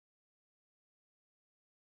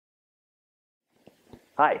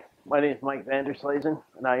Hi, my name is Mike Vanderslazen,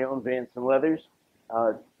 and I own Vanson Leathers.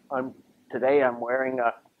 Uh, today I'm wearing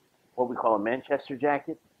what we call a Manchester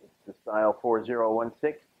jacket. It's the style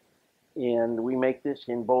 4016, and we make this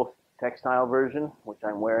in both textile version, which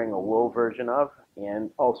I'm wearing a wool version of,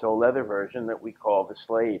 and also a leather version that we call the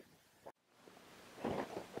slave.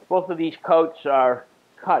 Both of these coats are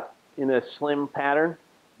cut in a slim pattern.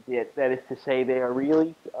 That is to say, they are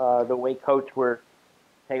really the way coats were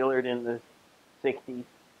tailored in the 60s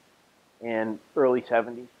and early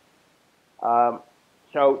 70s.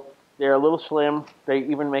 So they're a little slim. They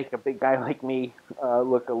even make a big guy like me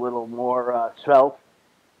look a little more svelte.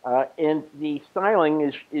 And the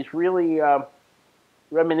styling is really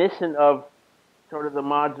reminiscent of sort of the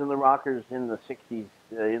mods and the rockers in the 60s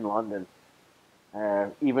in London,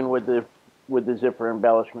 even with the zipper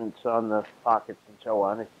embellishments on the pockets and so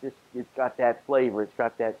on. It's got that flavor. It's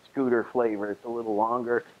got that scooter flavor. It's a little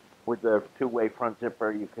longer. With the two-way front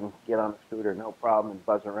zipper, you can get on a scooter no problem and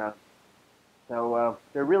buzz around. So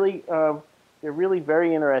they're really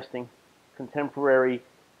very interesting contemporary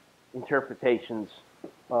interpretations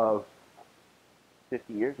of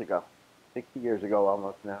 50 years ago, 60 years ago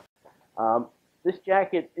almost now. This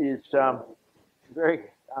jacket is it's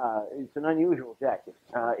an unusual jacket.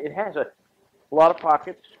 It has a lot of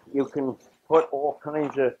pockets. You can put all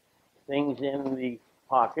kinds of things in the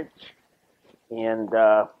pockets, and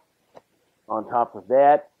on top of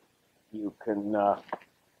that, you can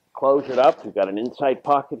close it up. You've got an inside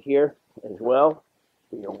pocket here as well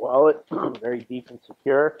for your wallet, very deep and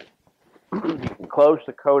secure. You can close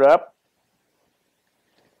the coat up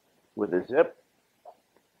with a zip.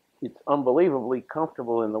 It's unbelievably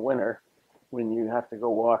comfortable in the winter when you have to go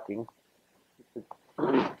walking. The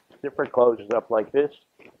zipper closes up like this.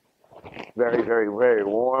 Very, very, very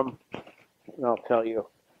warm. And I'll tell you,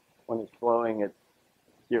 when it's blowing at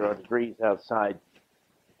 0 degrees outside,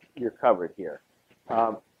 you're covered here.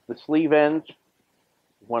 The sleeve ends,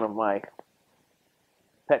 one of my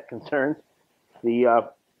pet concerns. The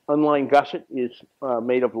unlined gusset is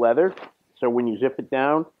made of leather, so when you zip it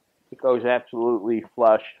down, it goes absolutely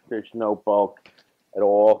flush. There's no bulk at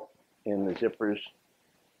all, and the zippers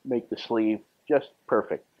make the sleeve just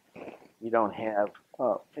perfect. You don't have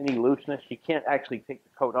any looseness. You can't actually take the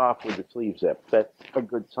coat off with the sleeve zip. That's a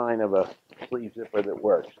good sign of a sleeve zipper that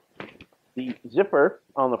works. The zipper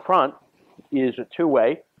on the front is a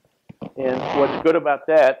two-way, and what's good about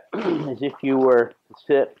that is if you were to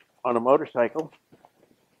sit on a motorcycle,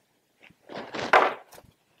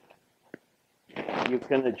 you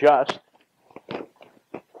can adjust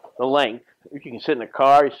the length. If you can sit in a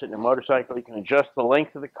car, you sit in a motorcycle, you can adjust the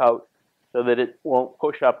length of the coat so that it won't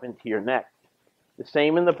push up into your neck. The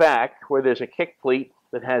same in the back, where there's a kick pleat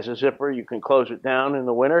that has a zipper. You can close it down in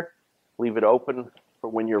the winter, leave it open for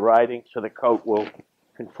when you're riding so the coat will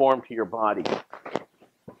conform to your body.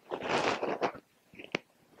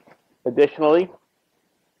 Additionally,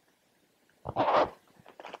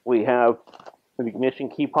 we have an ignition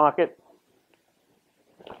key pocket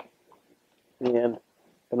and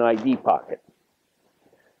an ID pocket.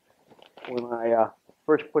 When I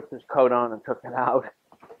first put this coat on and took it out,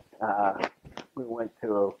 we went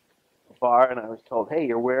to a bar and I was told, "Hey,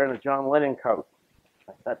 you're wearing a John Lennon coat."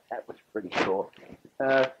 I thought that was pretty cool.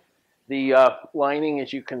 The lining,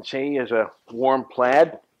 as you can see, is a warm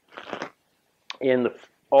plaid, and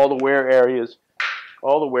all the wear areas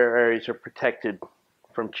are protected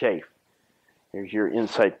from chafe. Here's your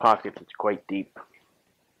inside pocket that's quite deep.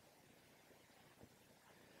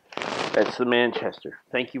 That's the Manchester.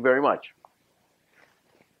 Thank you very much.